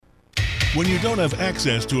When you don't have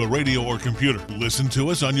access to a radio or computer, listen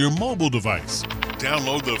to us on your mobile device.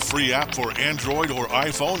 Download the free app for Android or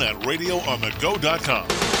iPhone at radioonthego.com.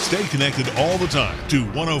 Stay connected all the time to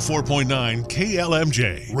 104.9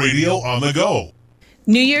 KLMJ, Radio on the Go.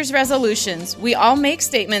 New Year's resolutions. We all make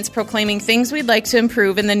statements proclaiming things we'd like to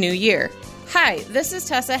improve in the new year. Hi, this is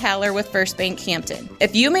Tessa Haller with First Bank Hampton.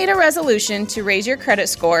 If you made a resolution to raise your credit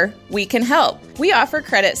score, we can help. We offer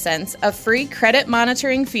Credit Sense, a free credit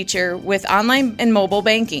monitoring feature with online and mobile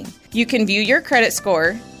banking. You can view your credit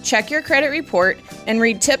score, check your credit report, and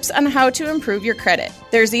read tips on how to improve your credit.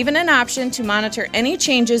 There's even an option to monitor any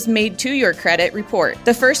changes made to your credit report.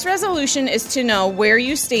 The first resolution is to know where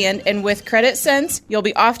you stand, and with Credit Sense, you'll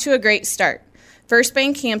be off to a great start. First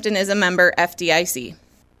Bank Hampton is a member FDIC.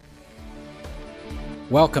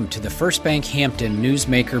 Welcome to the First Bank Hampton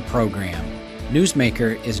Newsmaker program.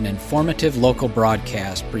 Newsmaker is an informative local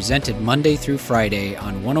broadcast presented Monday through Friday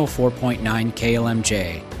on 104.9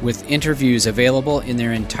 KLMJ, with interviews available in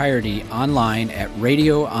their entirety online at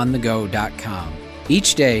radioonthego.com.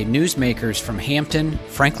 Each day, newsmakers from Hampton,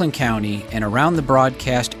 Franklin County, and around the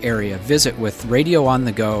broadcast area visit with Radio on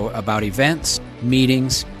the Go about events,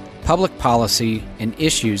 meetings, public policy, and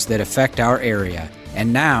issues that affect our area.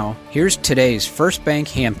 And now, here's today's First Bank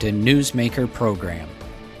Hampton Newsmaker program.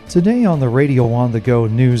 Today on the Radio on the Go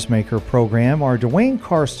Newsmaker program, our Dwayne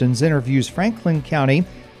Karstens interviews Franklin County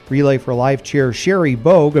Relay for Life Chair Sherry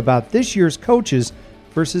Bogue about this year's Coaches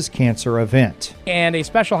versus Cancer event. And a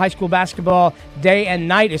special high school basketball day and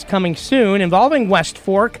night is coming soon involving West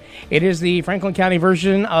Fork. It is the Franklin County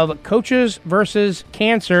version of Coaches versus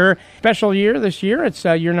Cancer. Special year this year. It's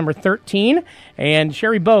year number 13. And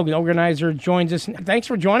Sherry Bogue, the organizer, joins us. Thanks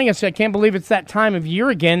for joining us. I can't believe it's that time of year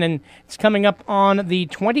again, and it's coming up on the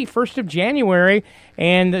 21st of January.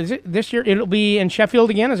 And this year it'll be in Sheffield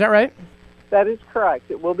again, is that right? That is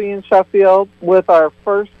correct. It will be in Sheffield with our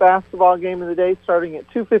first basketball game of the day starting at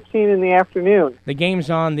 2:15 in the afternoon. The game's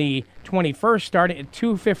on the 21st, starting at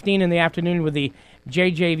 2:15 in the afternoon with the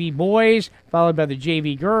JJV boys, followed by the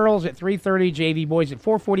JV girls at 3:30, JV boys at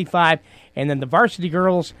 4:45, and then the varsity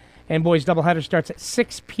girls and boys doubleheader starts at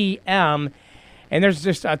 6 p.m. And there's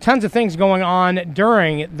just tons of things going on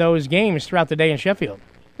during those games throughout the day in Sheffield.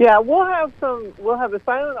 Yeah, we'll have the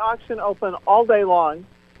silent auction open all day long.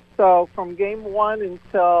 So from game one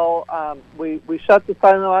until we shut the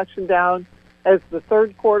silent auction down as the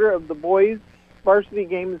third quarter of the boys' varsity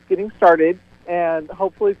game is getting started, and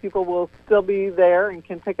hopefully people will still be there and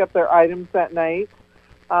can pick up their items that night.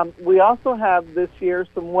 We also have this year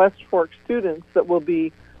some West Fork students that will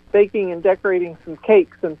be baking and decorating some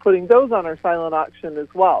cakes and putting those on our silent auction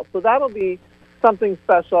as well. So that'll be something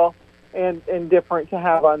special and different to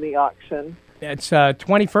have on the auction. It's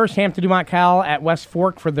 21st, Hampton Dumont Cal at West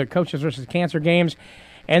Fork for the Coaches versus Cancer games.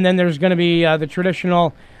 And then there's going to be the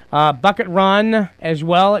traditional bucket run as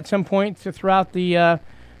well at some point throughout the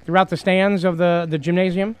stands of the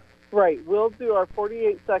gymnasium. Right. We'll do our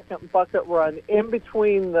 48-second bucket run in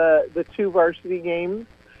between the two varsity games.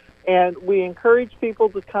 And we encourage people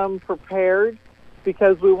to come prepared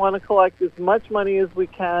because we want to collect as much money as we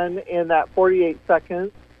can in that 48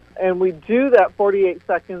 seconds. And we do that 48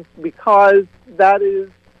 seconds because that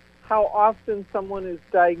is how often someone is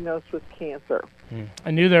diagnosed with cancer.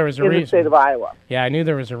 I knew there was a reason. In the state of Iowa. Yeah, I knew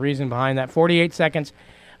there was a reason behind that. 48 seconds,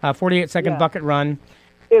 48-second bucket run.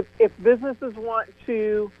 If businesses want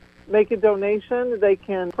to make a donation, they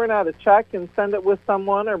can print out a check and send it with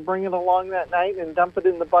someone or bring it along that night and dump it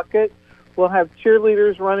in the bucket. We'll have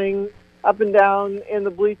cheerleaders running up and down in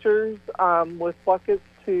the bleachers with buckets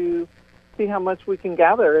to see how much we can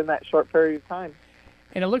gather in that short period of time.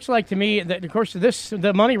 And it looks like to me that, of course,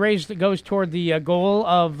 the money raised goes toward the goal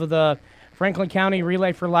of the Franklin County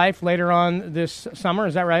Relay for Life later on this summer.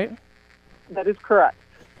 Is that right? That is correct.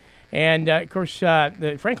 And, of course,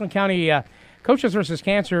 the Franklin County Coaches versus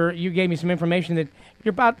Cancer, you gave me some information that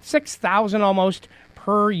you're about $6,000 almost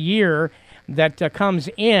per year that comes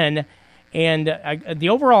in. And the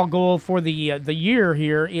overall goal for the year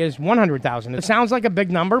here is $100,000. It sounds like a big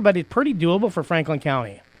number, but it's pretty doable for Franklin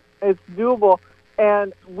County. It's doable,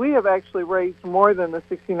 and we have actually raised more than the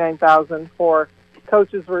 $69,000 for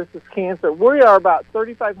Coaches versus Cancer. We are about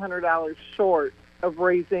 $3,500 short of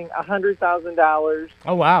raising $100,000.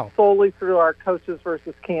 Oh, wow. Solely through our Coaches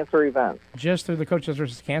versus Cancer event. Just through the Coaches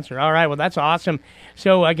versus Cancer. All right, well, that's awesome.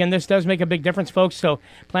 So, again, this does make a big difference, folks. So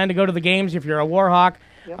plan to go to the games if you're a Warhawk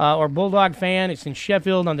or Bulldog fan. It's in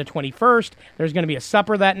Sheffield on the 21st. There's going to be a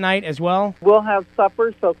supper that night as well. We'll have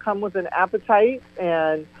supper, so come with an appetite.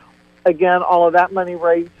 And, again, all of that money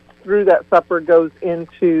raised through that supper goes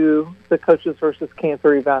into the Coaches versus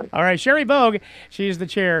Cancer event. All right, Sherry Bogue, she is the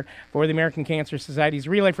chair for the American Cancer Society's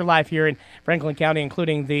Relay for Life here in Franklin County,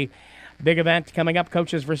 including the big event coming up,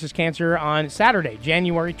 Coaches versus Cancer, on Saturday,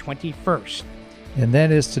 January 21st. And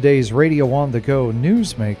that is today's Radio on the Go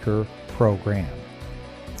Newsmaker program.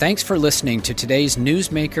 Thanks for listening to today's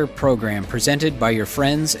Newsmaker program presented by your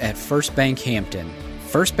friends at First Bank Hampton.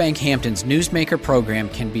 First Bank Hampton's Newsmaker program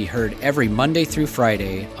can be heard every Monday through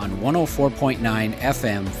Friday on 104.9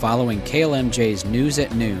 FM following KLMJ's News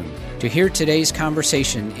at Noon. To hear today's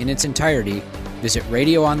conversation in its entirety, visit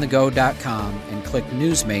radioonthego.com and click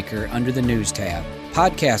Newsmaker under the News tab.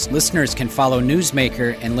 Podcast listeners can follow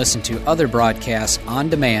Newsmaker and listen to other broadcasts on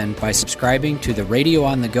demand by subscribing to the Radio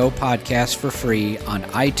on the Go podcast for free on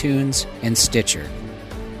iTunes and Stitcher.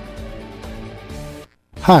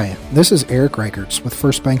 Hi, this is Eric Reichertz with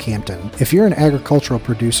First Bank Hampton. If you're an agricultural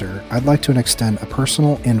producer, I'd like to extend a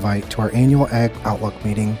personal invite to our annual Ag Outlook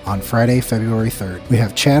meeting on Friday, February 3rd. We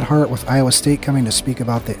have Chad Hart with Iowa State coming to speak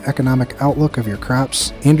about the economic outlook of your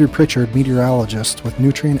crops, Andrew Pritchard, meteorologist with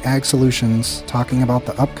Nutrient Ag Solutions, talking about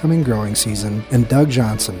the upcoming growing season, and Doug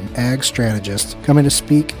Johnson, ag strategist, coming to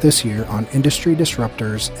speak this year on industry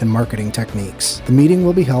disruptors and marketing techniques. The meeting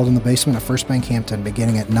will be held in the basement of First Bank Hampton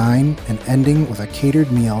beginning at 9 and ending with a catered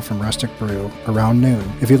meal from Rustic Brew around noon.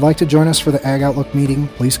 If you'd like to join us for the Ag Outlook meeting,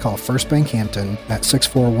 please call First Bank Hampton at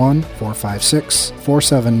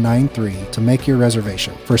 641-456-4793 to make your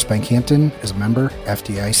reservation. First Bank Hampton is a member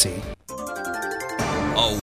FDIC.